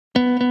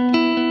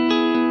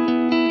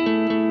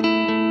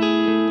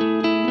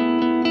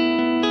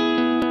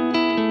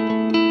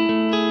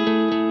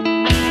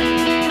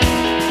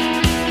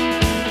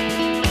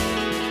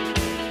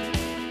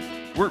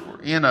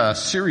in a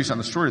series on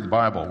the story of the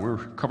Bible. We're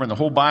covering the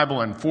whole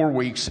Bible in 4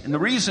 weeks. And the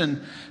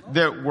reason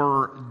that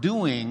we're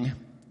doing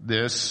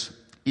this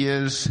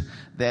is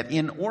that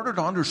in order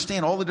to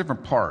understand all the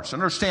different parts,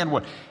 understand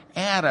what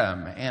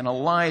Adam and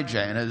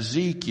Elijah and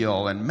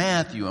Ezekiel and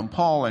Matthew and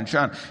Paul and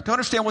John, to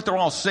understand what they're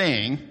all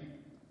saying,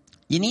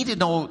 you need to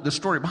know the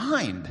story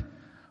behind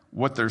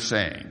what they're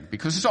saying.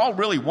 Because it's all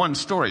really one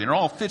story, and it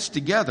all fits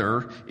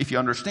together if you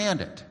understand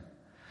it.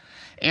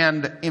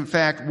 And in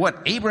fact,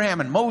 what Abraham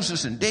and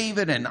Moses and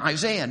David and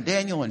Isaiah and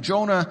Daniel and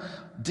Jonah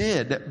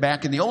did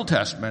back in the Old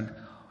Testament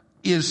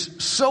is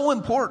so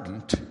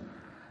important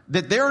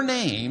that their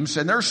names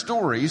and their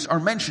stories are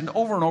mentioned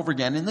over and over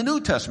again in the New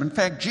Testament. In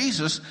fact,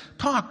 Jesus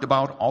talked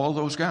about all of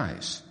those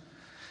guys.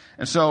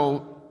 And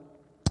so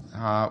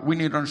we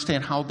need to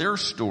understand how their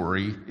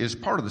story is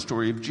part of the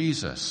story of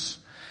Jesus.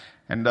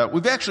 And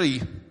we've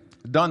actually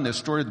done this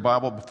story of the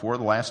Bible before.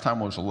 The last time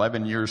was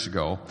 11 years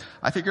ago.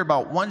 I figure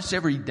about once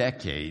every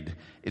decade,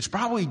 it's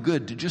probably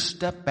good to just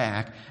step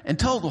back and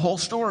tell the whole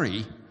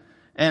story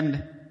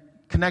and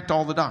connect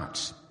all the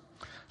dots.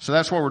 So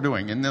that's what we're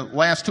doing. In the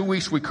last 2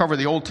 weeks, we cover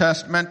the Old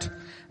Testament,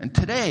 and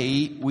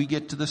today we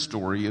get to the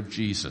story of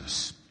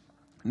Jesus.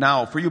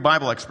 Now, for you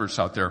Bible experts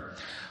out there,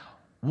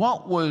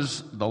 what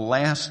was the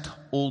last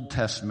Old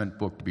Testament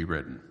book to be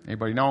written?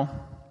 Anybody know?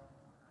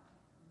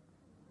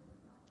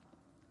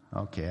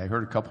 Okay, I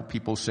heard a couple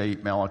people say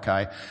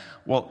Malachi.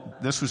 Well,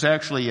 this was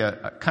actually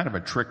a kind of a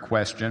trick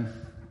question,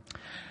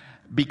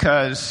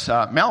 because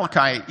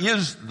Malachi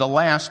is the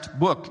last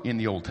book in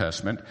the Old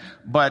Testament,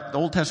 but the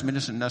Old Testament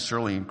isn't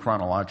necessarily in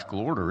chronological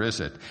order, is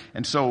it?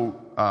 And so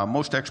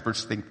most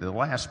experts think the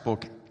last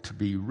book to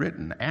be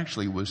written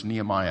actually was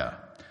Nehemiah,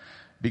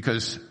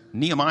 because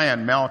Nehemiah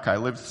and Malachi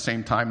lived at the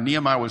same time.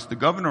 Nehemiah was the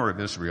governor of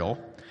Israel,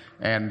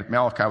 and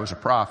Malachi was a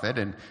prophet,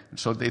 and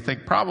so they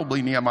think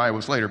probably Nehemiah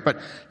was later. But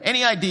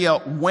any idea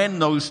when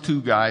those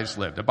two guys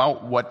lived?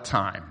 About what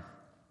time?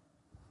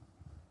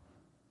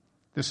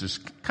 This is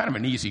kind of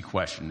an easy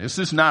question. This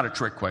is not a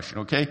trick question,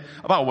 okay?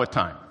 About what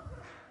time?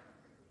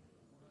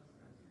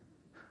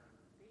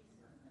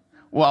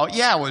 Well,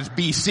 yeah, it was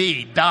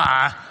BC,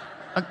 duh.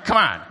 Come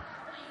on.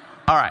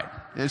 All right.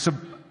 It's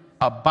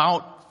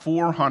about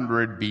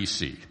 400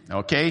 BC,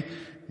 okay?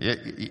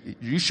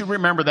 You should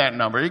remember that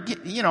number.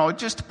 You know,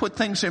 just to put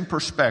things in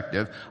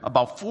perspective,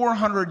 about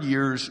 400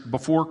 years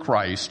before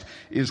Christ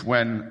is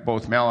when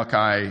both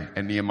Malachi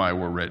and Nehemiah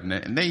were written.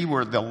 And they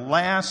were the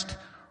last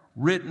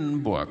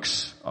written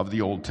books of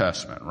the Old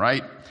Testament,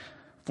 right?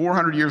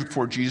 400 years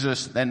before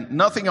Jesus, then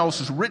nothing else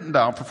is written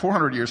down for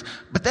 400 years.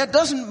 But that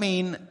doesn't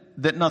mean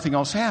that nothing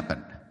else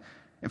happened.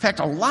 In fact,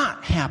 a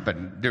lot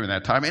happened during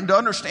that time. And to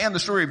understand the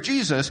story of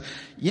Jesus,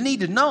 you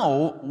need to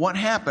know what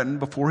happened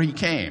before he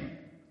came.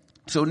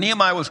 So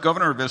Nehemiah was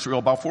governor of Israel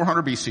about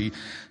 400 BC.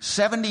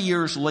 70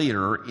 years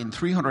later, in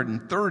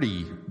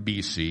 330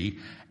 BC,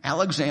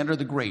 Alexander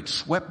the Great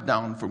swept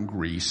down from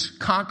Greece,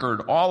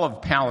 conquered all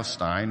of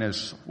Palestine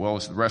as well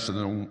as the rest of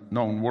the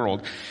known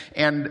world,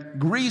 and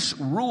Greece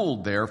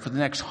ruled there for the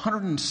next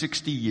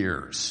 160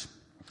 years.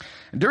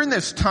 And during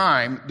this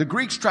time, the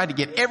Greeks tried to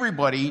get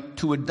everybody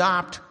to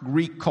adopt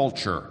Greek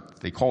culture.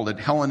 They called it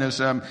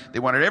Hellenism. They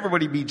wanted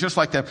everybody to be just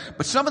like them.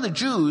 But some of the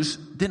Jews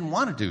didn't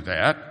want to do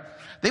that.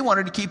 They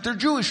wanted to keep their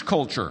Jewish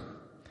culture.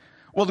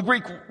 Well, the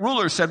Greek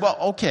rulers said, well,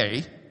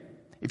 okay,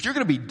 if you're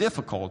going to be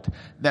difficult,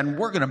 then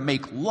we're going to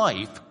make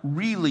life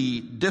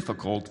really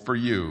difficult for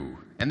you.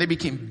 And they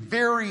became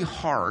very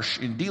harsh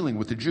in dealing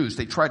with the Jews.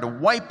 They tried to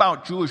wipe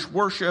out Jewish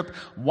worship,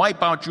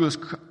 wipe out Jewish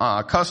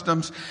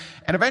customs,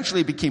 and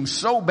eventually it became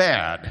so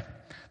bad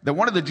that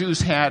one of the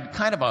Jews had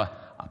kind of a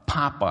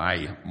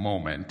Popeye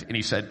moment, and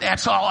he said,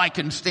 that's all I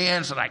can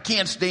stand, and I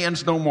can't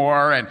stand no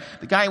more. And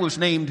the guy was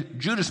named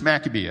Judas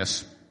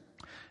Maccabeus.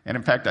 And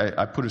in fact,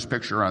 I put his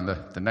picture on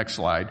the next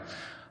slide.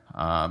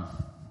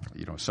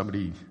 You know, some of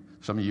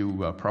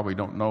you probably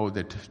don't know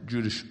that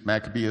Judas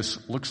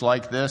Maccabeus looks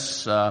like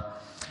this, but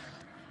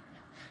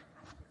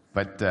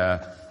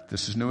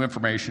this is new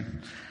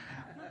information.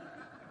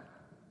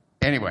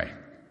 Anyway,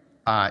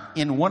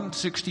 in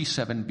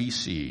 167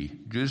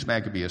 BC, Judas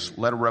Maccabeus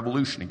led a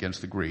revolution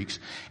against the Greeks,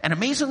 and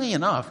amazingly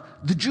enough,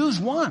 the Jews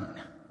won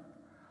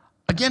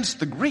against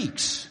the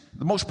Greeks,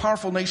 the most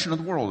powerful nation of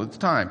the world at the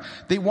time.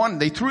 They won.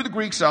 They threw the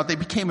Greeks out. They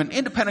became an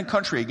independent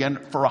country again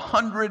for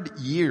 100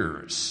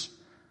 years.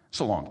 It's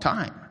a long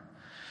time.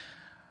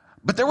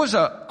 But there was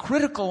a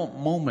critical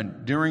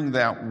moment during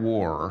that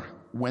war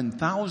when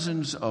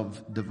thousands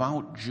of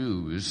devout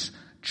Jews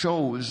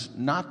chose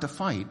not to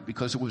fight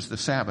because it was the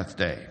Sabbath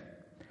day.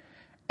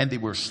 And they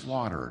were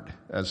slaughtered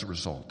as a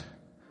result.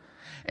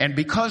 And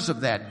because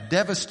of that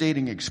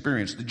devastating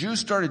experience, the Jews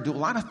started to do a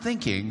lot of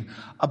thinking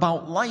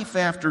about life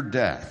after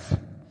death.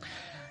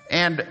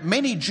 And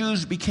many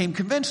Jews became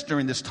convinced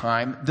during this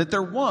time that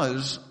there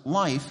was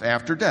life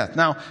after death.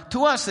 Now,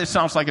 to us, this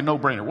sounds like a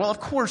no-brainer. Well,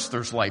 of course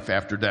there's life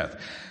after death.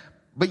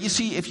 But you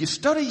see, if you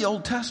study the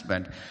Old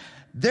Testament,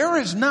 there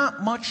is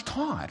not much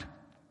taught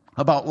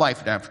about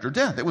life after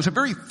death. It was a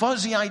very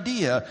fuzzy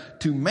idea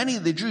to many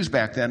of the Jews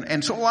back then.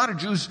 And so a lot of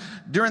Jews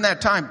during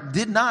that time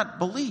did not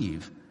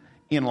believe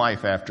in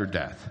life after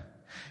death.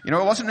 It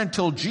wasn't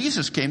until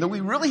Jesus came that we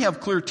really have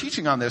clear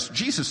teaching on this.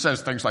 Jesus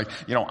says things like,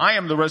 I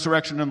am the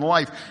resurrection and the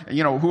life.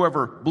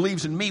 Whoever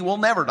believes in me will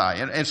never die.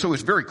 And so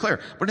it's very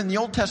clear. But in the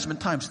Old Testament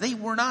times, they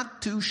were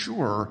not too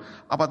sure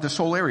about this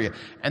whole area.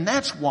 And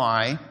that's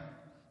why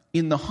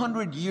in the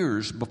 100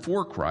 years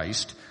before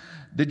Christ,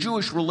 the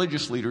Jewish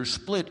religious leaders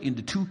split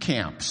into two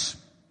camps.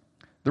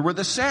 There were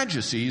the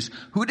Sadducees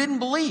who didn't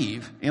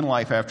believe in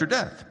life after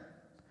death.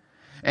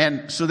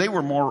 And so they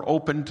were more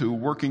open to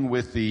working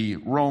with the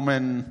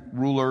Roman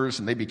rulers,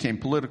 and they became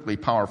politically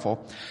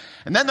powerful.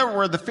 And then there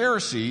were the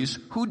Pharisees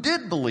who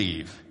did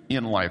believe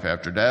in life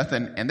after death,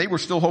 and they were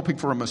still hoping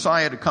for a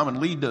Messiah to come and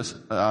lead us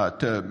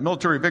to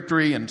military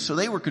victory, and so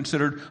they were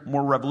considered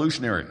more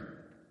revolutionary.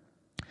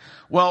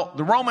 Well,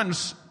 the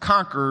Romans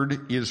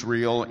conquered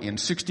Israel in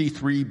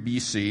 63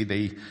 BC.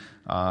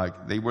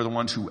 They were the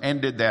ones who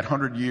ended that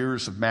 100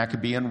 years of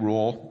Maccabean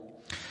rule.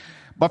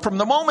 But from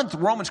the moment the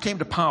Romans came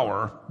to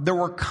power, there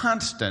were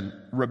constant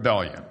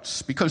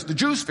rebellions because the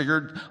Jews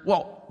figured,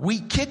 well,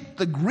 we kicked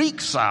the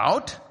Greeks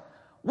out.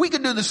 We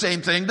could do the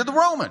same thing to the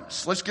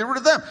Romans. Let's get rid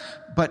of them.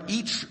 But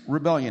each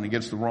rebellion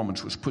against the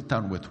Romans was put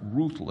down with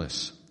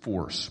ruthless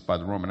force by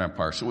the Roman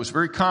Empire. So it was a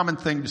very common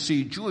thing to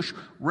see Jewish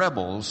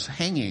rebels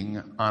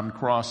hanging on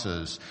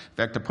crosses. In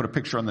fact, I put a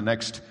picture on the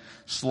next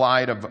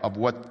slide of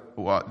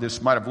what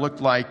this might have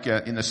looked like.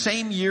 In the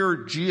same year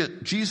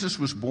Jesus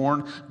was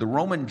born, the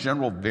Roman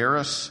general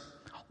Varus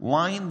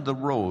lined the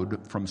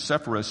road from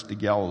Sepphoris to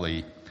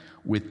Galilee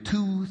with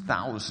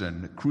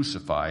 2,000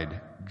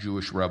 crucified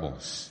Jewish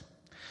rebels.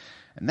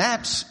 And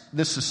that's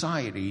the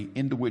society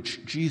into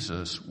which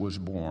Jesus was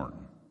born.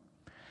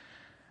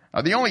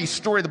 The only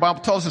story the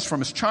Bible tells us from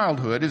his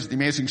childhood is the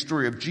amazing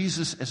story of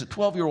Jesus as a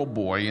 12-year-old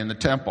boy in the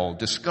temple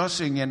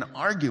discussing and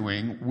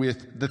arguing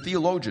with the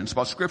theologians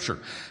about Scripture.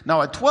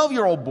 Now, a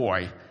 12-year-old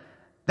boy,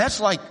 that's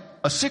like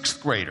a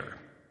sixth grader.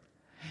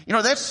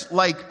 That's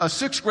like a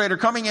sixth grader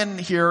coming in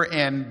here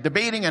and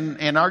debating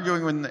and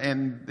arguing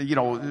and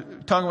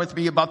talking with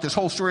me about this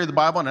whole story of the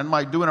Bible and am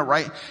I doing it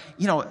right?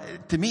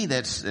 To me,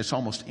 that's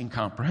almost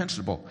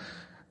incomprehensible.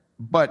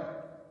 But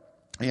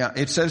yeah,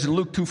 it says in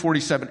Luke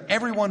 2:47,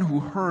 everyone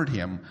who heard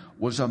him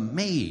was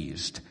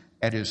amazed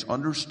at his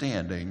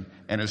understanding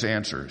and his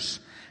answers.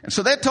 And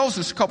so that tells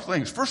us a couple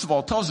things. First of all,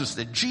 it tells us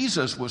that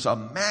Jesus was a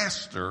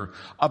master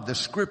of the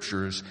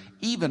Scriptures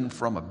even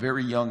from a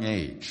very young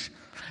age.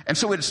 And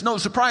so it's no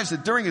surprise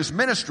that during his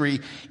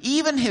ministry,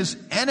 even his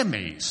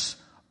enemies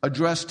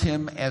addressed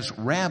him as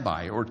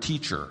rabbi or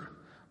teacher.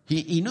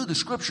 He knew the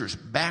Scriptures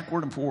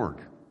backward and forward.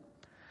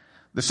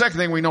 The second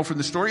thing we know from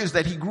the story is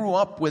that he grew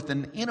up with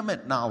an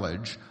intimate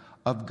knowledge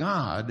of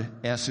God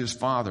as his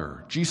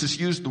Father. Jesus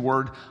used the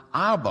word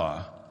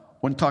Abba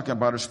when talking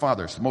about his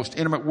Father. It's the most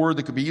intimate word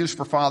that could be used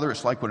for father.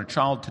 It's like when a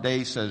child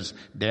today says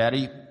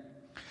Daddy.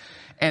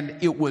 And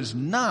it was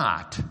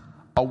not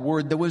a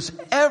word that was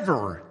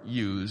ever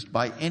used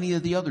by any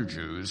of the other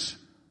Jews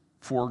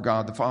for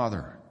God the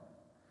Father.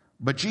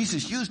 But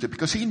Jesus used it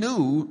because he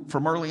knew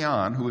from early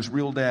on who his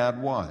real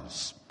dad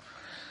was.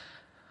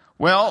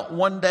 Well,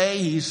 one day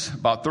he's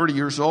about 30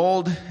 years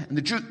old, and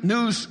the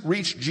news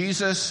reached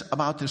Jesus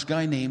about this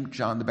guy named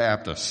John the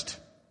Baptist,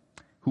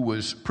 who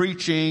was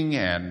preaching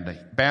and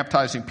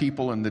baptizing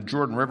people in the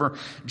Jordan River.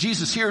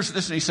 Jesus hears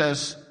this and he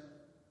says,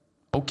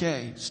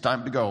 okay, it's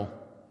time to go.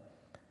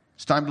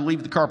 It's time to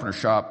leave the carpenter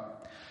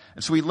shop.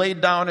 And so he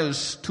laid down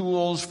his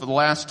tools for the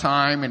last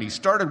time, and he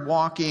started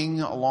walking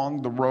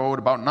along the road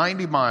about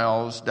 90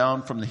 miles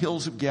down from the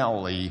hills of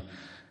Galilee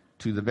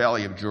to the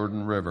valley of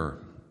Jordan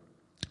River.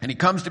 And he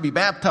comes to be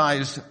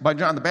baptized by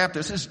John the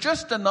Baptist as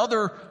just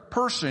another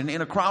person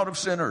in a crowd of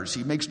sinners.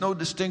 He makes no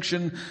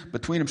distinction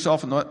between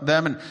himself and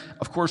them. And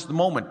of course, the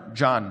moment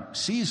John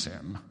sees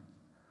him,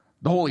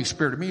 the Holy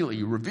Spirit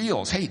immediately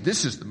reveals, hey,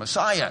 this is the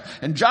Messiah.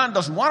 And John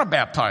doesn't want to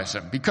baptize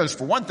him because,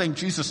 for one thing,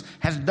 Jesus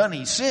hasn't done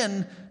any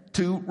sin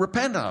to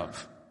repent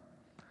of.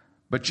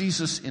 But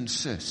Jesus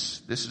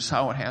insists this is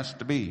how it has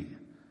to be.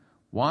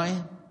 Why?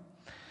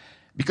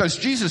 Because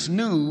Jesus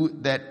knew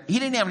that he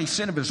didn't have any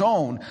sin of his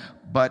own,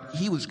 but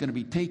he was going to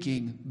be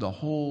taking the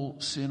whole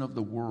sin of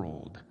the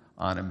world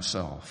on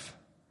himself.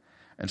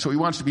 And so he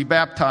wants to be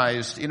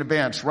baptized in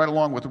advance right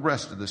along with the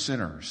rest of the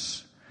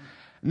sinners.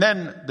 And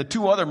then the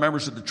two other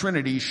members of the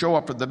Trinity show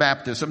up for the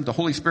baptism, the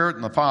Holy Spirit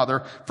and the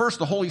Father. First,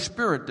 the Holy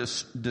Spirit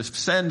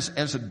descends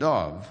as a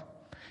dove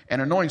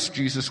and anoints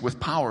Jesus with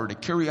power to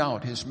carry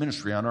out his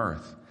ministry on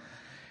earth.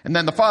 And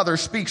then the Father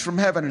speaks from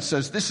heaven and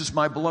says, this is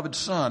my beloved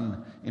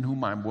Son in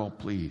whom I'm well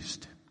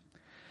pleased.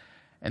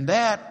 And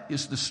that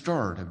is the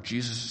start of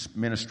Jesus'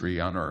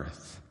 ministry on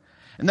earth.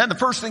 And then the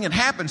first thing that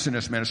happens in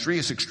his ministry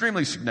is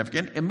extremely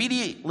significant.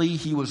 Immediately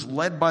he was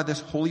led by the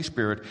Holy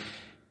Spirit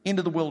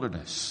into the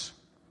wilderness.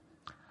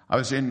 I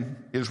was in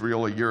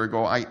Israel a year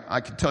ago.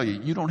 I can tell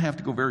you, you don't have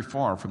to go very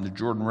far from the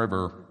Jordan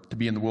River to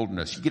be in the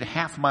wilderness. You get a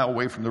half mile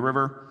away from the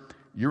river,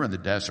 you're in the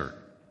desert.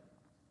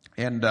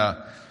 And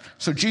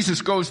so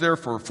Jesus goes there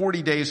for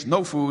 40 days,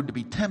 no food, to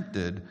be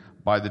tempted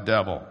by the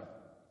devil.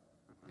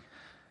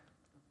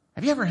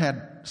 Have you ever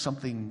had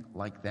something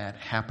like that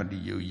happen to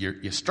you?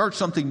 You start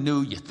something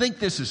new, you think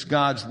this is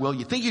God's will,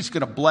 you think He's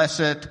going to bless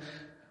it,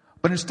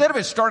 but instead of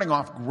it starting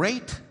off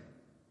great,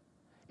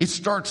 it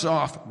starts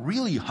off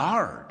really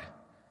hard.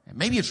 And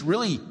maybe it's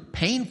really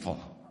painful.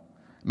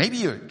 Maybe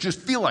you just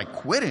feel like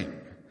quitting.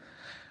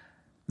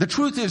 The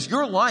truth is,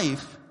 your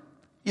life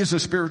is a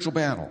spiritual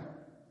battle.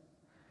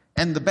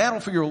 And the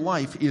battle for your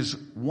life is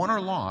won or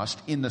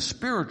lost in the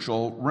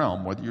spiritual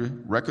realm, whether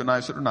you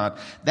recognize it or not.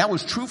 That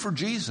was true for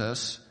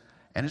Jesus,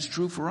 and it's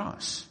true for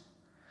us.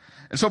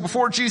 And so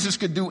before Jesus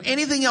could do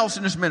anything else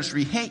in his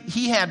ministry,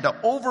 he had to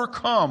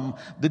overcome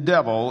the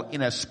devil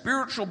in a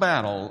spiritual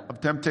battle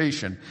of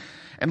temptation.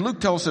 And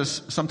Luke tells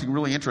us something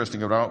really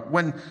interesting about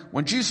when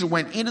Jesus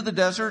went into the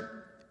desert,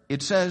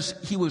 it says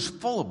he was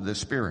full of the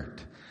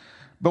Spirit.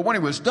 But when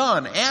he was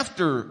done,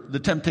 after the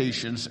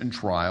temptations and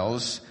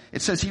trials,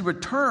 it says he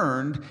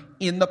returned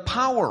in the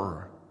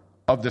power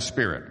of the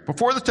Spirit.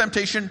 Before the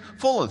temptation,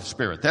 full of the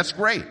Spirit. That's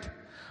great.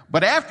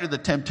 But after the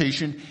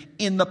temptation,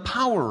 in the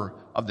power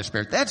of the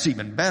Spirit. That's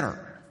even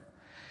better.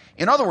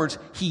 In other words,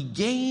 he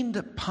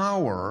gained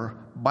power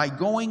by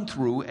going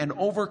through and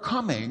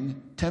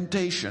overcoming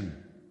temptation.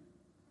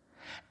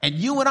 And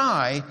you and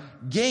I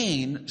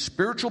gain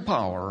spiritual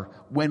power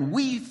when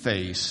we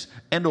face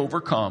and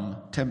overcome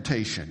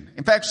temptation.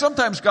 In fact,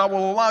 sometimes God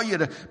will allow you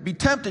to be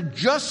tempted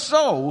just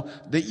so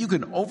that you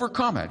can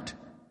overcome it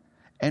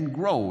and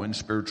grow in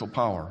spiritual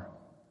power.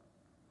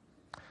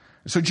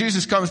 So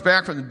Jesus comes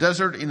back from the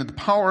desert into the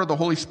power of the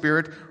Holy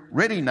Spirit,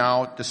 ready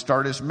now to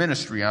start his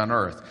ministry on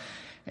earth.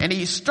 And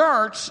he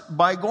starts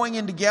by going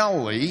into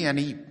Galilee, and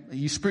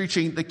he's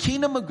preaching, the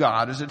kingdom of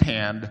God is at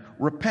hand,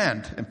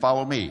 repent and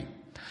follow me.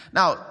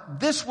 Now,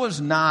 this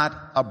was not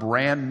a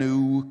brand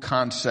new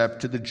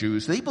concept to the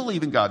Jews. They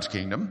believe in God's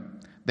kingdom.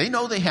 They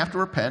know they have to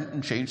repent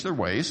and change their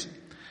ways.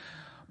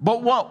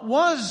 But what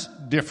was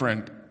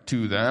different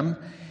to them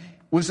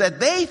was that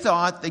they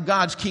thought that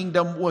God's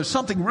kingdom was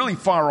something really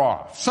far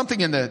off, something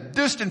in the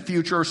distant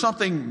future, or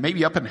something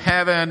maybe up in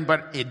heaven,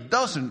 but it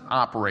doesn't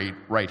operate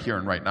right here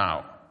and right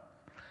now.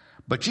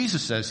 But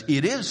Jesus says,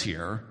 it is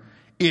here,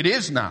 it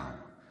is now.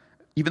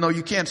 Even though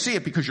you can't see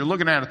it because you're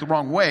looking at it the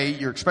wrong way,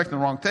 you're expecting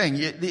the wrong thing.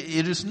 It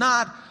is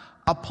not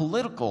a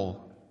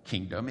political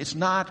kingdom. It's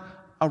not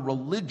a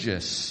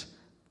religious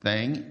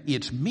thing.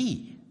 It's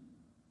me.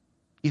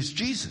 It's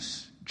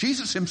Jesus.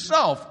 Jesus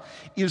himself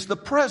is the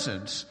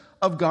presence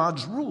of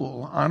God's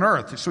rule on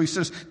earth. So he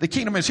says, the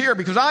kingdom is here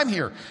because I'm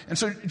here. And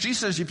so Jesus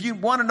says, if you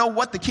want to know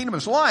what the kingdom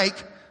is like,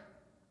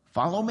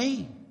 follow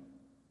me.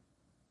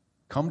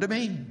 Come to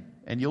me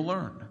and you'll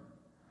learn.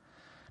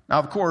 Now,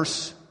 of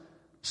course,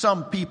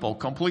 some people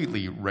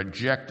completely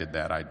rejected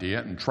that idea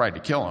and tried to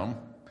kill him.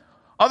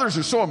 Others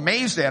are so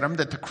amazed at him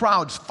that the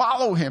crowds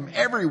follow him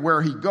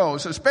everywhere he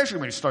goes, especially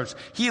when he starts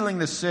healing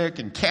the sick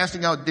and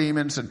casting out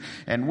demons,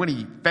 and when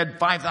he fed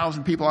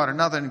 5,000 people out of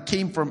nothing,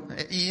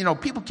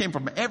 people came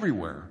from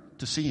everywhere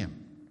to see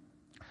him.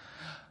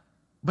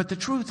 But the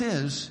truth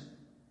is,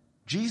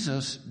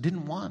 Jesus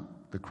didn't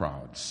want the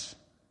crowds.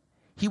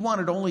 He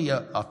wanted only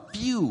a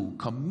few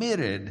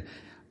committed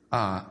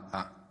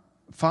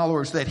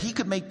followers that he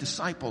could make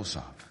disciples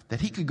of,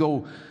 that he could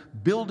go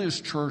build his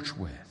church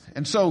with.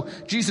 And so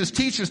Jesus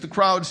teaches the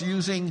crowds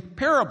using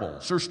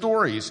parables or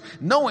stories,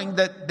 knowing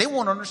that they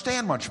won't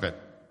understand much of it.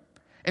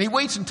 And he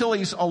waits until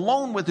he's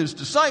alone with his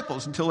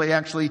disciples until he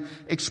actually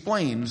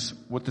explains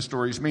what the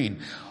stories mean.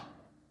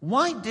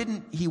 Why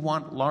didn't he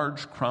want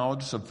large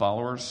crowds of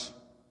followers?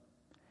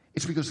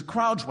 It's because the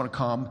crowds want to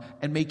come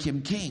and make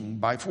him king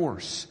by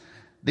force.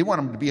 They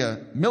want him to be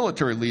a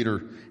military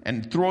leader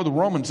and throw the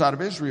Romans out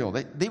of Israel.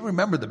 They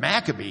remember the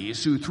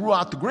Maccabees who threw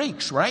out the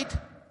Greeks, right?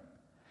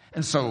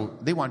 And so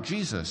they want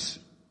Jesus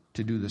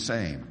to do the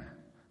same.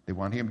 They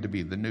want him to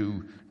be the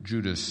new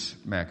Judas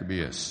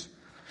Maccabeus.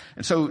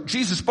 And so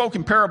Jesus spoke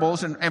in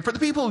parables, and for the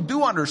people who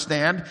do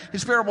understand,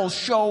 his parables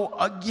show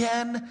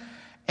again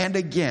and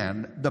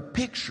again the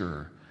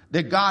picture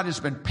that God has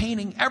been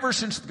painting ever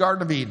since the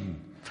Garden of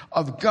Eden,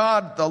 of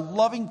God, the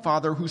loving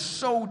Father, who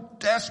so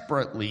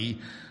desperately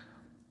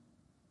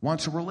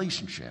wants a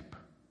relationship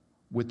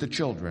with the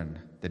children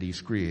that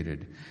he's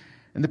created.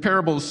 And the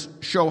parables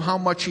show how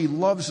much he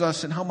loves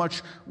us and how much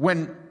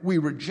when we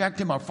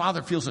reject him, our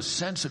Father feels a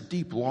sense of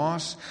deep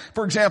loss.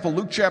 For example,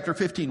 Luke chapter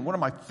 15, one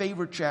of my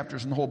favorite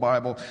chapters in the whole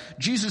Bible,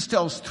 Jesus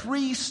tells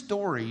 3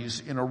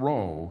 stories in a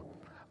row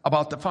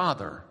about the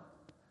Father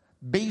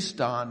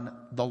based on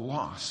the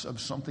loss of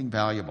something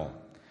valuable.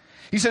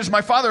 He says,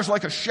 my Father's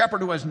like a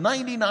shepherd who has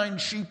 99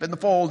 sheep in the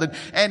fold,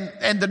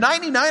 and the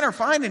 99 are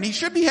fine, and he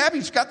should be happy.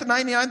 He's got the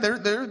 99.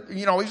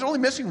 He's only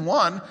missing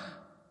one.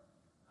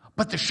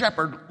 But the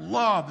shepherd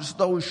loves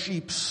those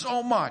sheep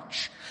so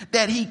much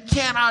that he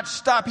cannot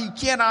stop. He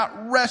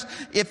cannot rest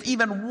if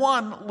even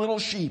one little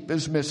sheep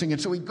is missing. And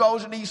so he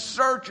goes and he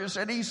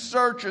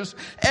searches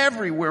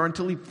everywhere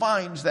until he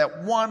finds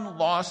that one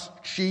lost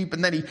sheep.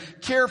 And then he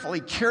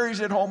carefully carries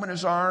it home in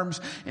his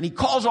arms. And he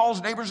calls all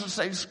his neighbors and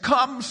says,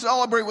 come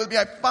celebrate with me.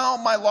 I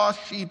found my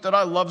lost sheep that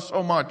I love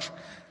so much.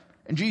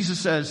 And Jesus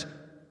says,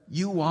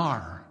 you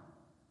are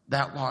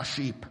that lost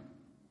sheep.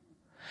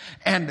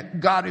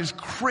 And God is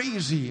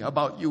crazy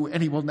about you,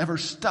 and he will never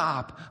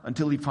stop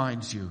until he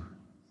finds you.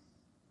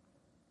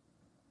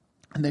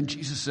 And then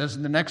Jesus says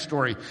in the next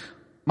story,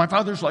 my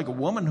father's like a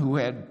woman who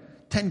had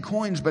 10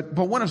 coins, but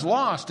one is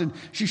lost. And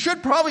she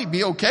should probably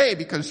be okay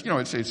because,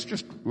 it's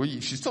just,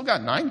 she's still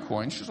got 9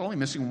 coins. She's only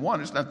missing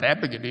 1. It's not that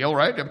big a deal,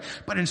 right?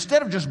 But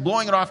instead of just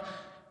blowing it off,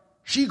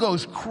 she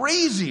goes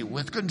crazy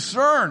with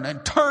concern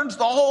and turns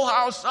the whole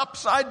house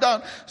upside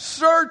down,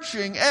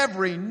 searching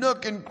every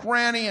nook and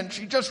cranny, and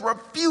she just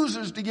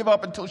refuses to give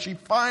up until she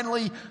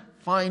finally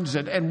finds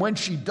it. And when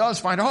she does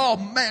find it, oh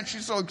man,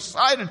 she's so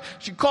excited.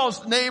 She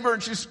calls the neighbor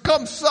and she's,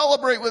 come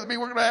celebrate with me.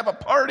 We're going to have a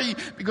party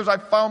because I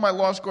found my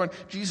lost coin.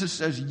 Jesus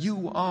says,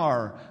 you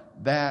are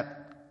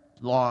that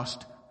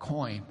lost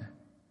coin.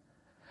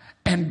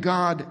 And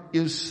God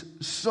is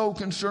so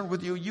concerned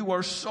with you. You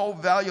are so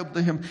valuable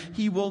to him.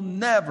 He will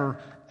never,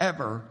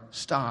 ever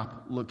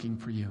stop looking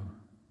for you.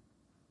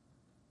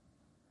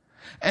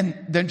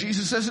 And then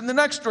Jesus says in the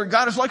next story,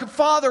 God is like a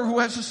father who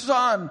has a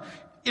son.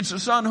 It's a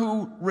son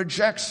who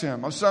rejects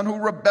him, a son who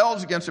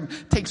rebels against him,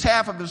 takes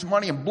half of his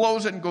money and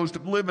blows it and goes to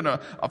live in a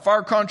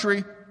far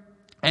country.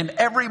 And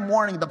every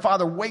morning the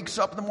father wakes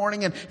up in the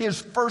morning and his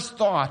first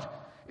thought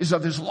is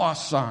of his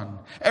lost son.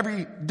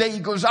 Every day he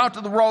goes out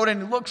to the road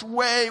and he looks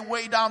way,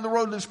 way down the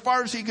road as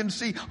far as he can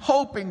see,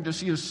 hoping to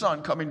see his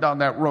son coming down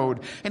that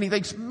road. And he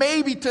thinks,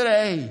 maybe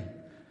today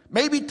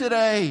will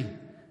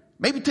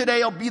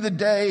be the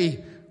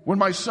day when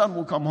my son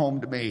will come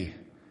home to me.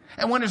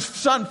 And when his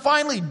son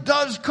finally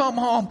does come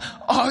home,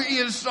 oh, he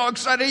is so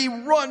excited. He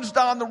runs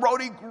down the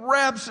road. He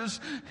grabs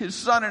his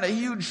son in a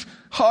huge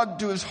hug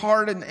to his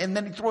heart. And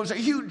then he throws a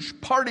huge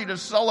party to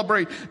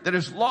celebrate that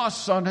his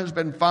lost son has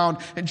been found.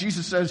 And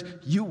Jesus says,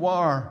 you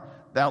are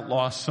that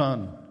lost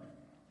son.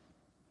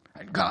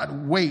 And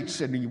God waits,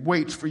 and he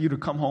waits for you to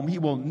come home. He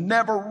will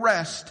never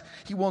rest.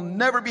 He will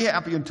never be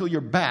happy until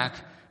you're back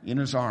in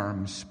his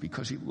arms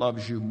because he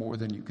loves you more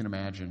than you can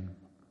imagine.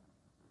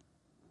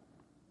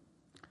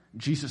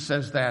 Jesus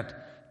says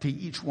that to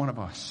each one of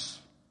us.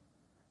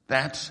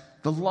 That's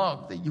the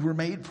love that you were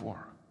made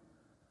for.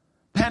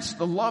 That's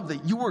the love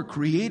that you were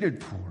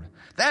created for.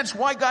 That's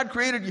why God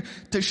created you,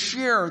 to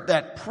share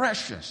that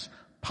precious,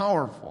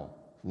 powerful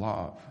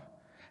love.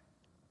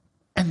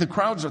 And the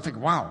crowds are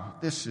thinking, wow,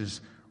 this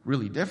is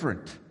really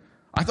different.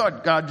 I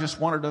thought God just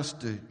wanted us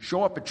to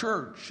show up at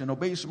church and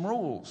obey some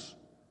rules.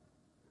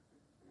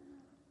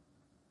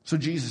 So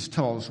Jesus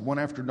tells one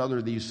after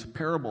another these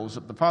parables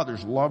of the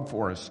Father's love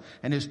for us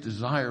and his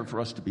desire for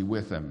us to be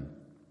with him.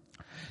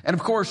 And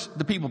of course,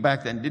 the people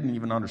back then didn't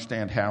even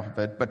understand half of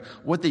it, but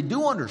what they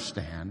do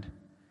understand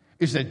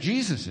is that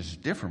Jesus is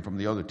different from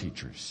the other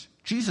teachers.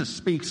 Jesus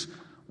speaks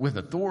with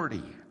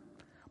authority.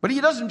 But he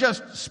doesn't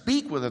just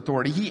speak with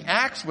authority, he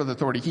acts with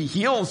authority. He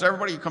heals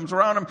everybody who comes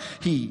around him.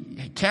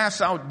 He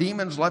casts out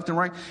demons left and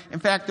right. In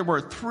fact, there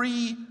were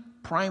 3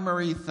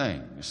 primary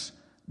things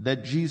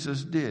that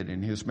Jesus did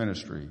in his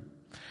ministry.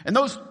 And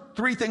those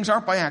 3 things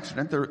aren't by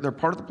accident. They're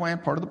part of the plan,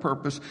 part of the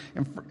purpose.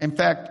 In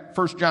fact,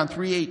 1 John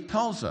 3:8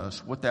 tells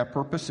us what that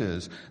purpose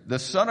is. The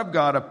Son of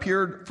God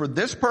appeared for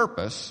this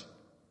purpose.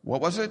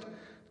 What was it?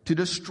 To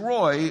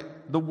destroy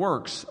the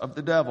works of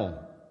the devil.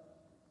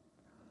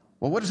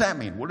 Well, what does that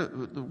mean? What are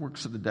the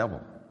works of the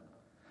devil?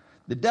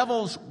 The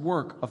devil's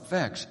work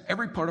affects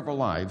every part of our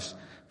lives,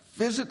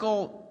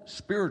 physical,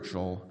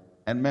 spiritual,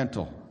 and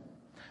mental.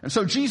 And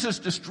so Jesus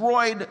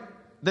destroyed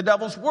the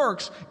devil's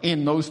works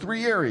in those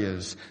 3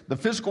 areas. The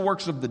physical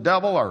works of the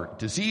devil are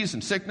disease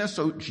and sickness,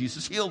 so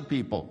Jesus healed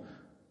people.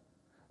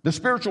 The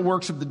spiritual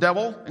works of the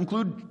devil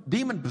include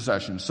demon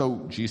possession,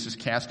 so Jesus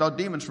cast out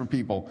demons from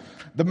people.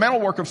 The mental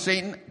work of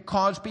Satan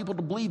caused people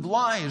to believe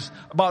lies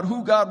about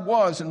who God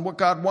was and what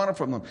God wanted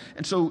from them.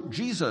 And so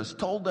Jesus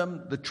told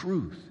them the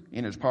truth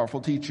in his powerful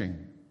teaching.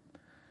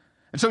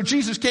 And so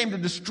Jesus came to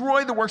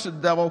destroy the works of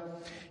the devil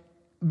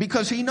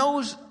because he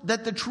knows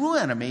that the true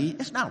enemy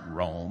is not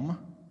Rome,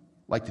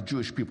 like the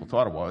Jewish people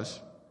thought it was.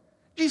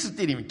 Jesus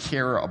didn't even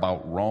care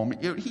about Rome.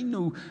 He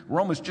knew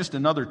Rome was just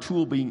another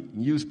tool being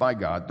used by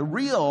God. The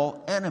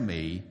real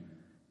enemy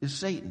is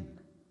Satan.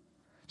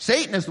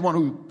 Satan is the one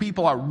who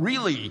people are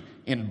really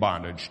in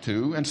bondage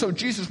to. And so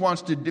Jesus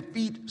wants to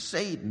defeat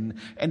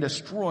Satan and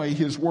destroy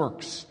his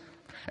works.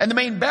 And the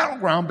main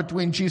battleground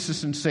between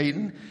Jesus and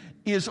Satan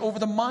is over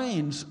the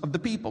minds of the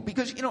people.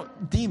 Because,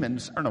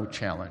 demons are no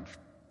challenge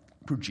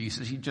for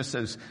Jesus. He just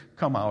says,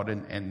 come out,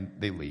 and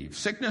they leave.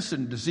 Sickness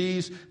and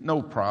disease,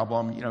 no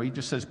problem. He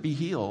just says, be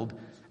healed,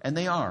 and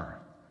they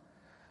are.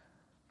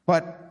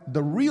 But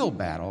the real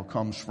battle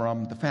comes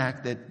from the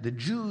fact that the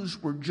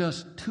Jews were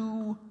just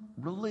too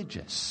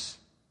religious.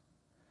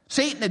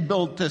 Satan had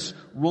built this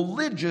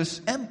religious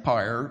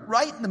empire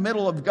right in the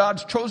middle of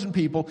God's chosen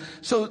people,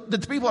 so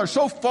that the people are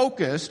so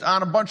focused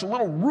on a bunch of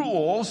little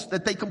rules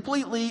that they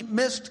completely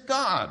missed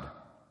God.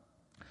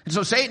 And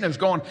so Satan is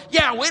going,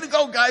 yeah, way to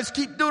go, guys.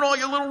 Keep doing all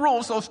your little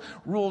rules, those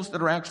rules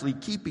that are actually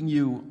keeping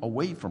you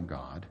away from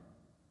God.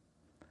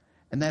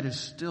 And that is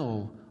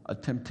still a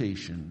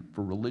temptation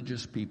for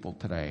religious people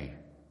today.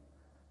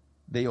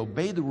 They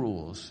obey the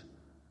rules,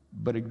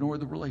 but ignore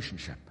the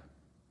relationship.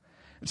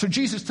 And so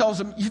Jesus tells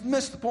them, you've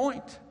missed the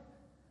point,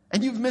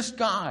 and you've missed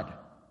God.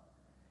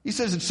 He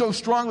says it so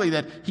strongly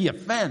that he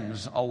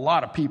offends a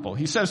lot of people.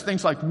 He says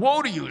things like,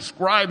 woe to you,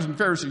 scribes and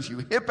Pharisees,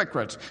 you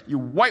hypocrites, you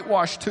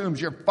whitewashed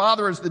tombs, your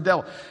father is the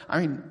devil. I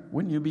mean,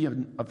 wouldn't you be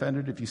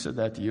offended if he said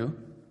that to you?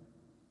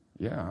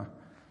 Yeah.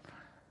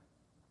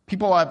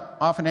 People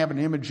often have an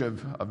image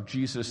of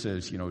Jesus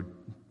as,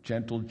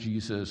 gentle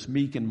Jesus,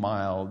 meek and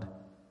mild.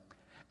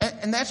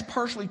 And that's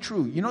partially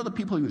true. You know the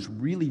people he was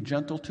really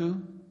gentle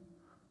to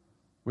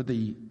were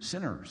the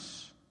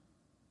sinners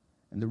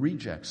and the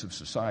rejects of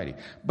society.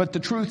 But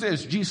the truth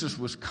is, Jesus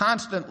was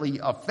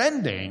constantly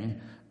offending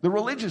the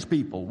religious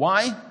people.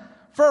 Why?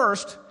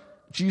 First,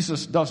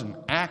 Jesus doesn't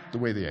act the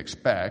way they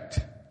expect.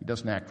 He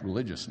doesn't act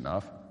religious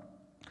enough.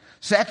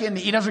 Second,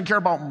 he doesn't care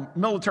about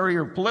military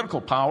or political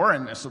power,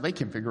 and so they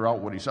can figure out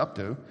what he's up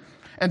to.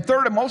 And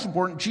third, and most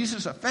important,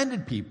 Jesus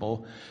offended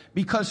people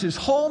because his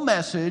whole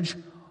message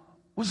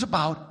was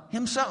about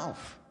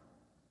himself.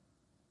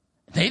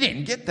 They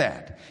didn't get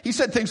that. He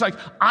said things like,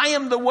 I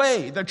am the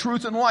way, the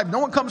truth, and the life. No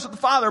one comes to the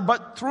Father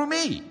but through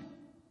me.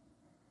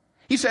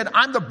 He said,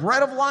 I'm the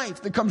bread of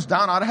life that comes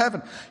down out of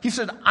heaven. He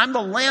said, I'm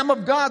the Lamb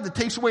of God that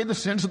takes away the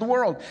sins of the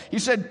world. He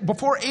said,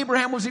 before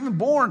Abraham was even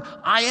born,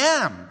 I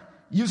am,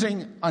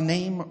 using a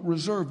name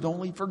reserved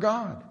only for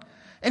God.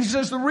 And he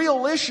says the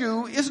real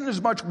issue isn't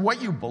as much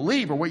what you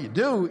believe or what you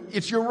do,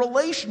 it's your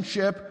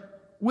relationship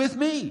with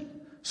me.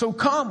 So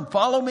come,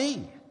 follow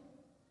me.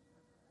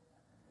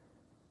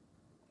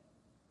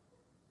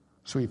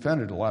 So he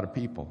offended a lot of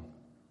people,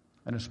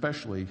 and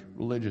especially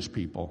religious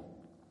people.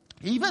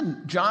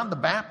 Even John the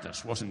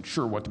Baptist wasn't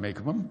sure what to make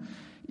of him.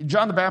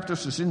 John the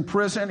Baptist is in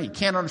prison. He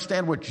can't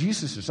understand what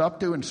Jesus is up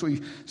to, and so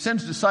he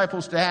sends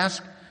disciples to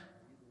ask,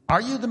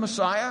 are you the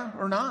Messiah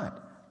or not?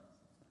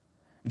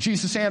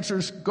 Jesus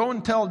answers, go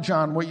and tell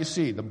John what you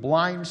see. The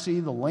blind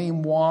see, the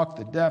lame walk,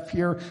 the deaf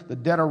hear, the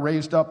dead are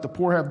raised up, the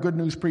poor have good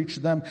news preached to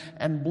them,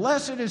 and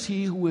blessed is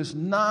he who is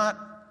not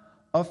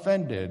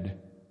offended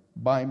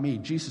by me.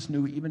 Jesus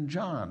knew even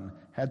John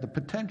had the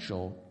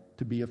potential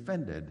to be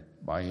offended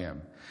by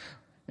him.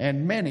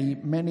 And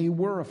many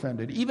were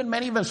offended. Even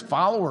many of his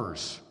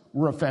followers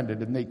were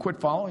offended, and they quit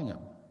following him,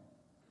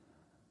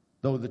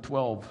 though the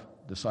 12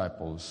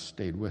 disciples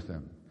stayed with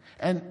him.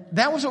 And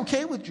that was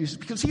okay with Jesus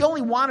because he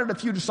only wanted a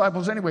few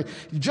disciples anyway,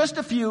 just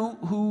a few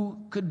who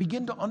could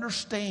begin to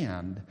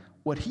understand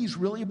what he's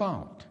really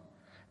about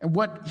and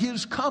what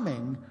his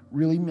coming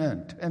really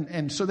meant.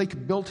 And so they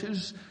could build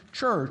his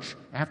church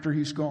after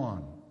he's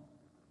gone.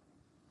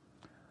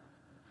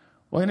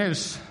 Well, in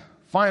his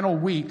final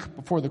week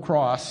before the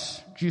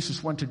cross,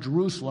 Jesus went to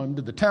Jerusalem,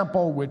 to the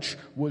temple, which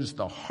was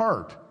the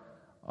heart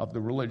of the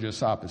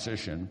religious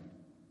opposition.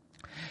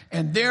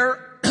 And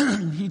there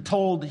he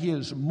told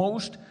his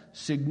most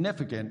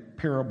significant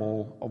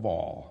parable of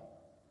all,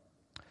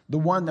 the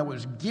one that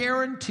was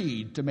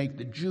guaranteed to make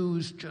the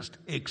Jews just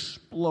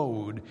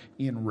explode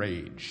in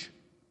rage.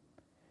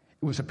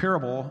 It was a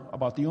parable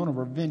about the owner of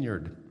a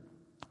vineyard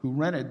who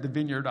rented the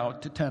vineyard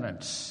out to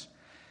tenants.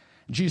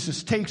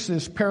 Jesus takes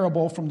this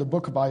parable from the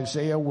book of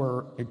Isaiah,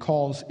 where it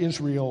calls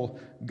Israel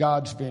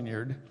God's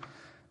vineyard.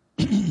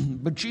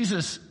 But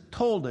Jesus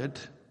told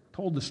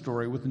the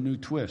story with a new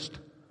twist.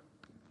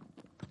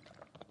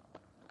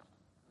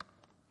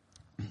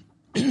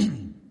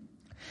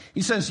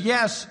 He says,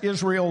 yes,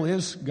 Israel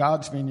is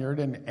God's vineyard,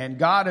 and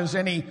God, as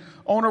any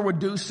owner would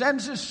do,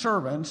 sends his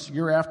servants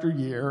year after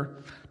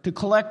year to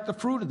collect the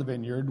fruit of the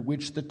vineyard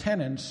which the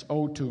tenants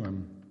owe to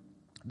him,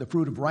 the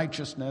fruit of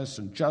righteousness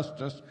and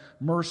justice,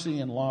 mercy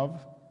and love.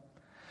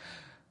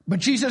 But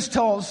Jesus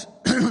tells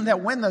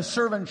that when the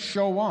servants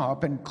show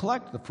up and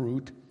collect the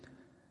fruit,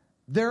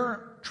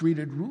 they're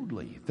treated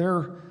rudely.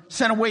 They're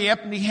sent away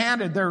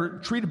empty-handed. They're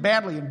treated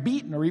badly and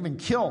beaten or even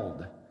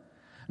killed.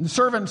 And the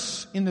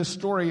servants in this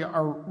story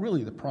are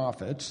really the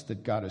prophets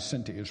that God has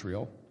sent to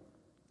Israel.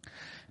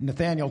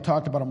 Nathaniel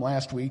talked about them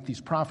last week.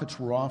 These prophets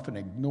were often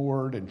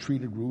ignored and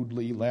treated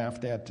rudely,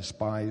 laughed at,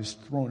 despised,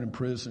 thrown in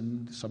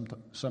prison,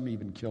 some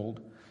even killed.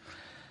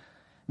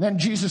 And then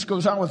Jesus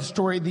goes on with the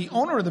story. The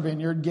owner of the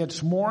vineyard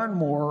gets more and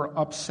more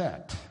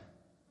upset.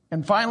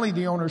 And finally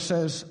the owner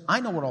says, I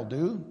know what I'll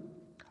do.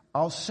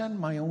 I'll send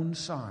my own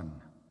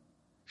son.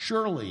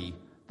 Surely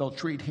they'll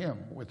treat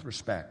him with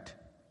respect.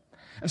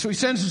 And so he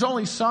sends his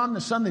only son, the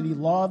son that he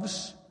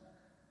loves.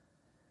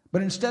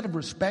 But instead of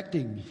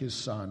respecting his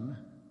son,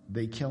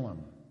 they kill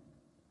him.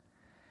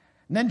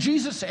 And then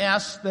Jesus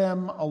asks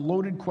them a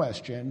loaded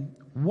question.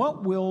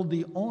 What will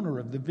the owner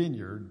of the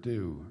vineyard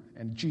do?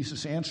 And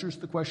Jesus answers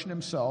the question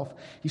himself.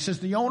 He says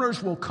the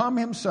owners will come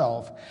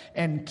himself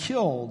and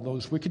kill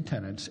those wicked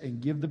tenants and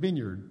give the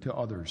vineyard to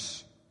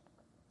others.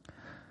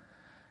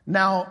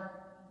 Now,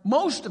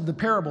 most of the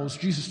parables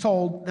Jesus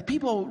told, the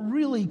people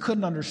really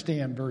couldn't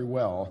understand very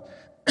well.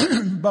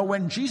 But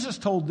when Jesus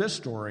told this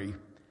story,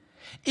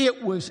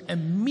 it was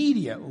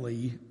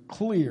immediately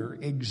clear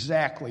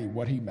exactly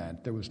what he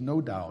meant. There was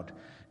no doubt.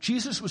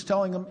 Jesus was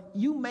telling them,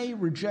 you may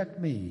reject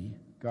me,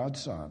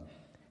 God's Son.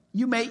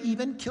 You may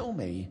even kill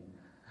me.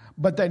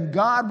 But then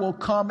God will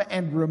come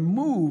and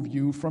remove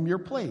you from your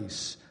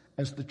place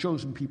as the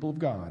chosen people of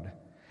God.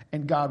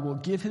 And God will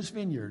give his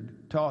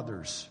vineyard to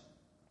others.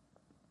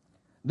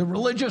 The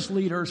religious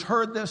leaders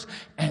heard this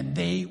and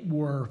they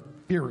were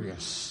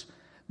furious.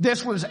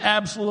 This was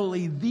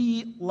absolutely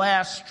the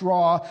last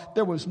straw.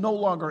 There was no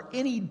longer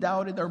any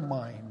doubt in their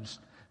minds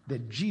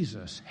that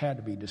Jesus had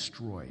to be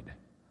destroyed.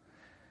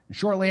 And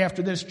shortly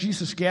after this,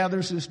 Jesus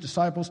gathers his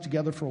disciples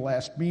together for a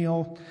last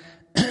meal.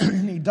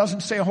 He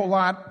doesn't say a whole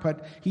lot,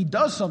 but he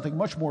does something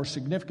much more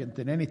significant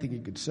than anything he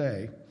could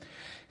say.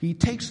 He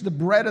takes the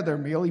bread of their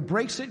meal, he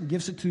breaks it and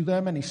gives it to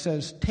them, and he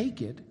says,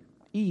 take it,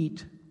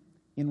 eat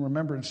in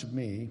remembrance of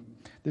me.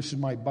 This is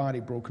my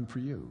body broken for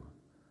you.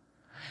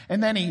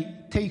 And then he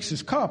takes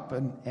his cup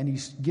and he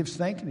gives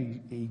thanks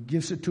and he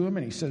gives it to him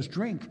and he says,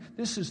 drink.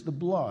 This is the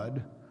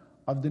blood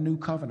of the new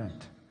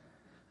covenant.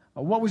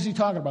 What was he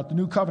talking about, the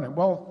new covenant?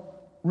 Well,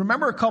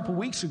 remember a couple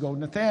weeks ago,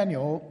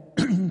 Nathaniel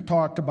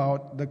talked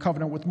about the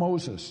covenant with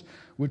Moses,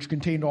 which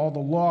contained all the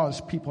laws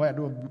people had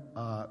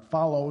to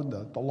follow,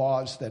 the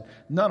laws that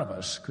none of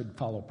us could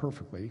follow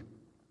perfectly.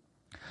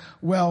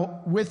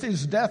 Well, with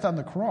his death on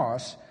the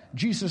cross,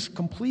 Jesus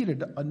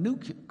completed a new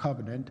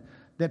covenant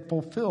that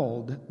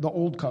fulfilled the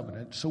old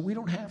covenant, so we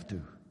don't have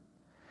to.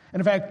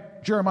 And in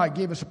fact, Jeremiah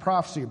gave us a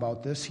prophecy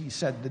about this. He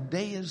said, the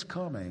day is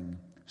coming,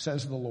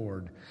 says the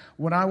Lord,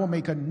 when I will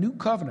make a new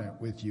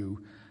covenant with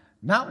you,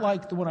 not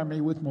like the one I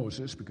made with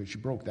Moses, because you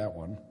broke that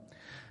one.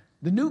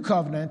 The new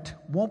covenant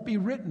won't be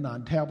written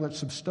on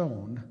tablets of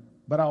stone,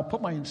 but I'll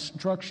put my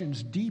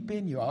instructions deep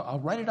in you. I'll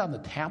write it on the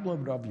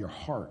tablet of your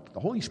heart. The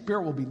Holy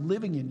Spirit will be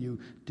living in you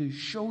to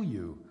show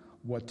you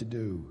what to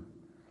do.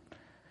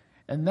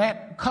 And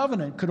that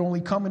covenant could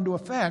only come into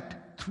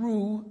effect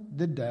through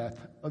the death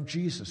of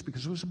Jesus,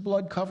 because it was a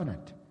blood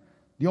covenant.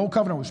 The old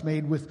covenant was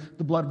made with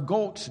the blood of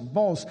goats and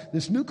bulls.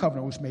 This new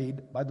covenant was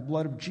made by the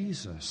blood of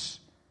Jesus,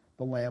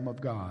 the Lamb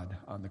of God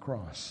on the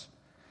cross.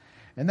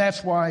 And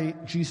that's why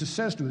Jesus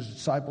says to his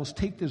disciples,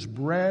 take this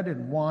bread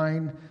and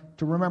wine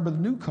to remember the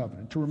new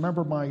covenant, to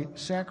remember my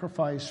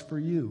sacrifice for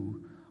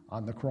you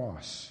on the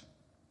cross.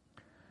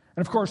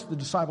 And of course, the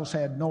disciples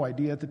had no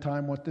idea at the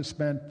time what this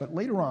meant, but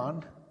later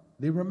on,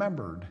 they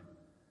remembered,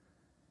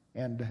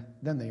 and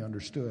then they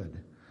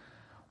understood.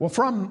 Well,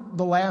 from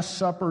the Last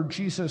Supper,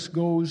 Jesus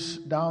goes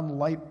down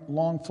the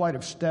long flight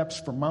of steps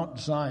from Mount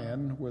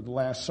Zion, where the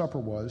Last Supper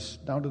was,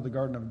 down to the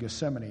Garden of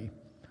Gethsemane.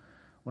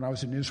 When I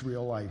was in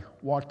Israel, I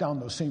walked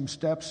down those same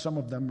steps. Some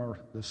of them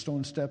the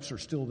stone steps are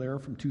still there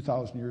from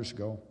 2,000 years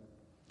ago.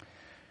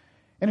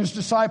 And his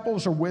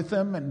disciples are with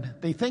him, and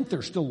they think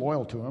they're still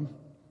loyal to him,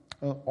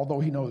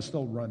 although he knows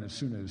they'll run as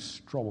soon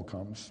as trouble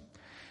comes.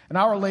 An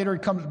hour later, he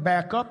comes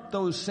back up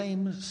those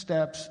same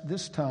steps.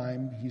 This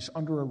time, he's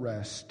under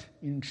arrest,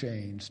 in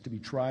chains, to be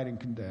tried and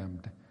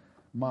condemned,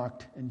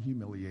 mocked and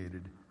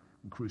humiliated,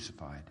 and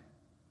crucified.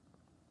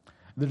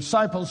 The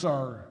disciples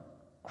are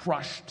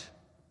crushed,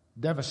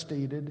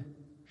 devastated,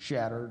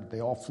 shattered.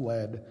 They all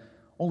fled.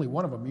 Only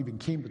one of them even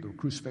came to the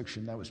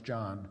crucifixion. That was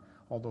John,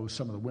 although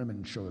some of the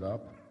women showed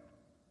up.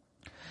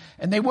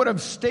 And they would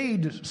have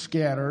stayed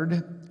scattered,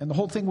 and the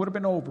whole thing would have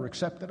been over,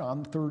 except that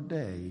on the third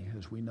day,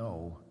 as we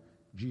know,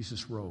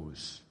 Jesus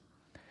rose.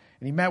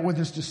 And he met with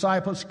his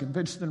disciples,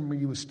 convinced them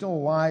he was still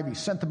alive. He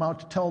sent them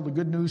out to tell the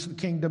good news of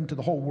the kingdom to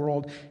the whole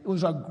world. It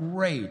was a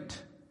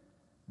great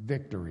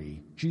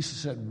victory.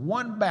 Jesus had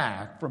won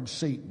back from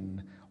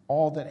Satan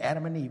all that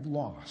Adam and Eve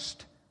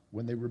lost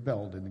when they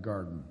rebelled in the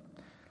garden.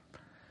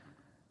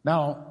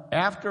 Now,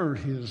 after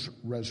his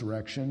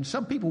resurrection,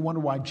 some people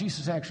wonder why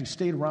Jesus actually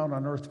stayed around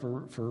on earth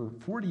for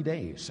 40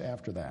 days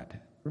after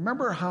that.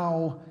 Remember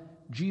how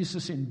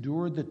Jesus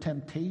endured the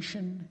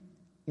temptation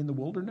in the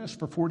wilderness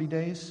for 40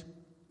 days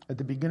at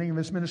the beginning of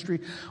his ministry?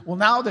 Well,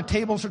 now the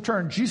tables are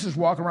turned. Jesus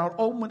walking around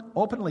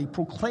openly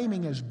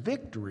proclaiming his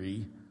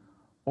victory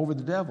over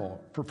the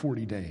devil for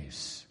 40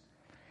 days.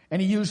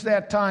 And he used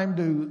that time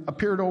to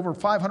appear to over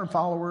 500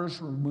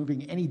 followers,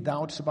 removing any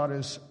doubts about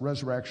his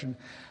resurrection.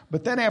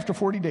 But then after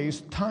 40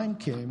 days, time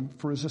came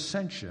for his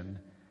ascension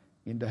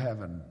into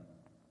heaven.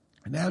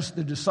 And as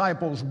the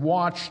disciples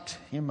watched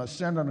him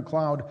ascend on a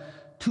cloud,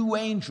 two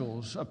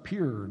angels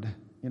appeared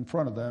in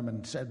front of them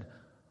and said,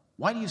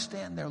 why do you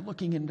stand there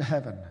looking into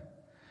heaven?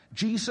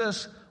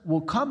 Jesus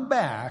will come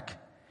back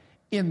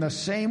in the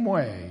same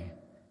way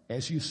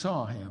as you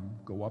saw him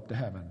go up to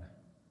heaven.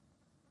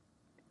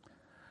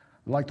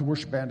 I'd like the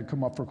worship band to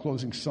come up for a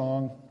closing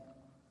song.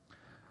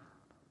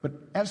 But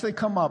as they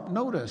come up,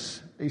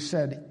 notice they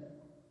said,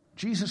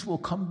 Jesus will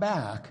come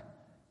back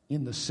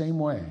in the same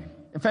way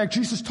In fact,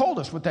 Jesus told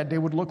us what that day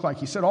would look like.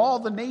 He said, all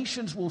the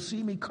nations will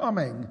see me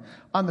coming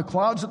on the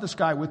clouds of the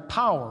sky with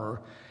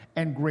power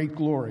and great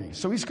glory.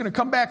 So he's going to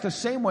come back the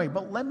same way.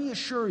 But let me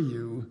assure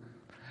you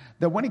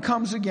that when he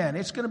comes again,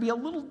 it's going to be a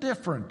little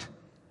different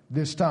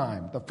this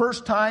time. The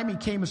first time he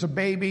came as a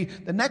baby.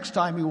 The next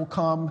time he will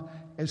come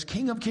as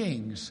King of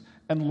Kings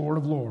and Lord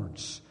of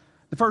Lords.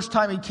 The first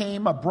time he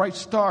came, a bright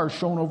star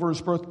shone over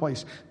his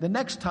birthplace. The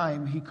next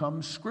time he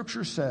comes,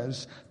 Scripture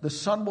says, the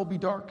sun will be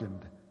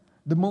darkened.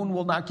 The moon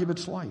will not give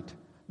its light.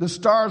 The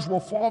stars will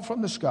fall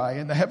from the sky,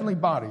 and the heavenly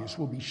bodies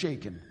will be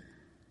shaken.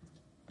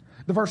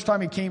 The first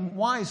time he came,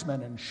 wise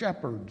men and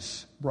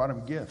shepherds brought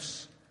him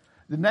gifts.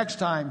 The next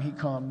time he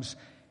comes,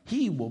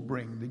 he will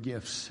bring the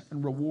gifts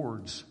and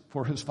rewards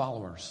for his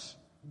followers.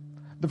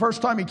 The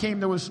first time he came,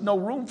 there was no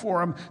room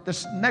for him.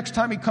 The next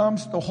time he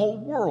comes, the whole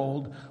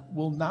world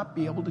will not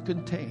be able to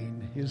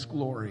contain his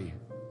glory.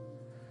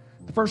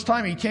 The first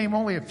time he came,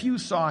 only a few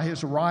saw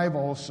his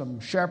arrival, some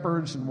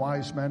shepherds and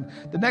wise men.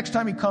 The next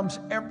time he comes,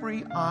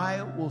 every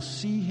eye will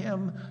see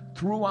him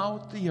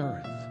throughout the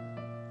earth.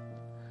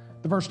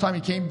 The first time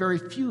he came, very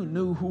few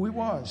knew who he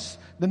was.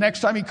 The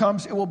next time he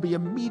comes, it will be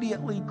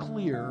immediately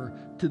clear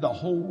to the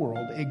whole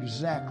world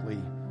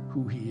exactly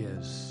who he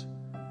is.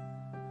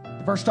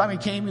 The first time he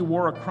came, he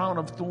wore a crown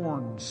of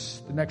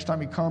thorns. The next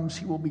time he comes,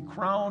 he will be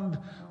crowned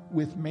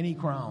with many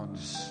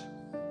crowns.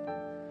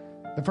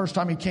 The first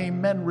time he came,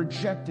 men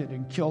rejected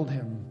and killed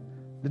him.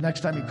 The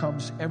next time he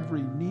comes,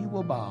 every knee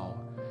will bow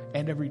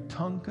and every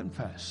tongue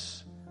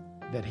confess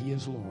that he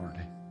is Lord.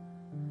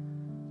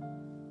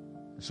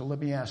 So let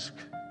me ask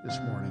this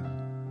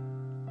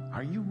morning,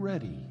 are you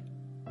ready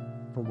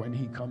for when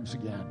he comes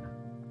again?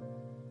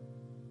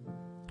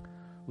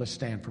 Let's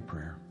stand for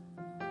prayer.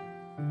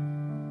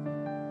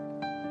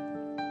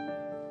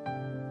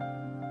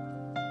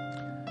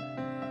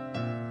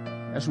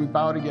 As we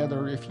bow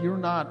together, if you're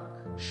not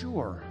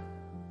sure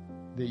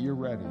that you're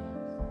ready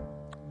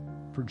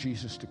for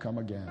Jesus to come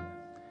again,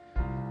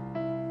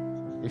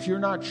 if you're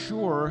not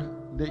sure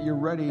that you're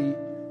ready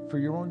for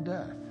your own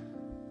death,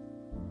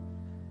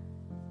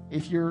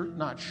 if you're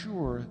not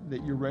sure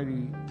that you're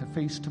ready to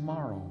face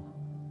tomorrow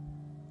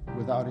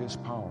without his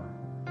power,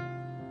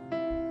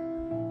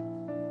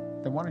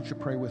 then why don't you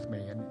pray with me?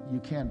 And you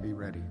can be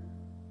ready.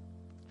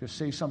 Just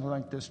say something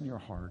like this in your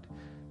heart.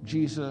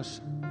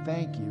 Jesus,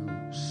 thank you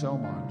so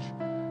much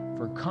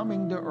for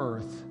coming to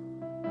earth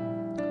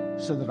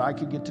so that I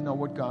could get to know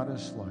what God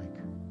is like,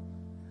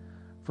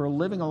 for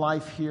living a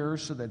life here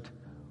so that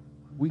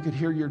we could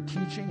hear your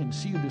teaching and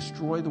see you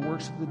destroy the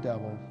works of the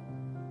devil,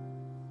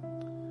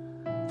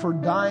 for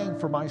dying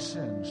for my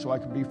sins so I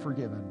can be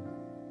forgiven,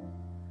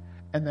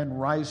 and then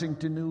rising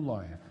to new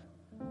life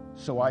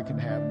so I can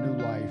have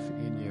new life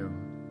in you.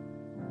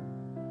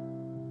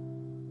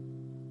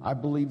 I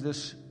believe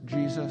this,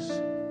 Jesus,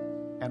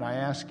 and I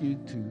ask you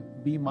to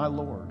be my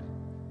Lord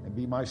and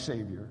be my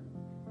Savior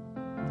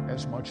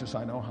as much as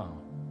I know how.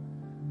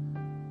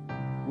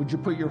 Would you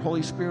put your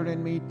Holy Spirit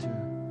in me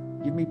to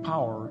give me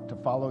power to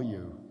follow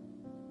you?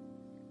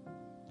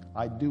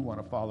 I do want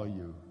to follow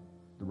you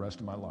the rest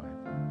of my life.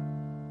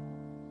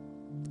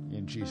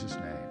 In Jesus'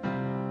 name,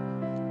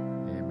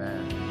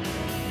 amen.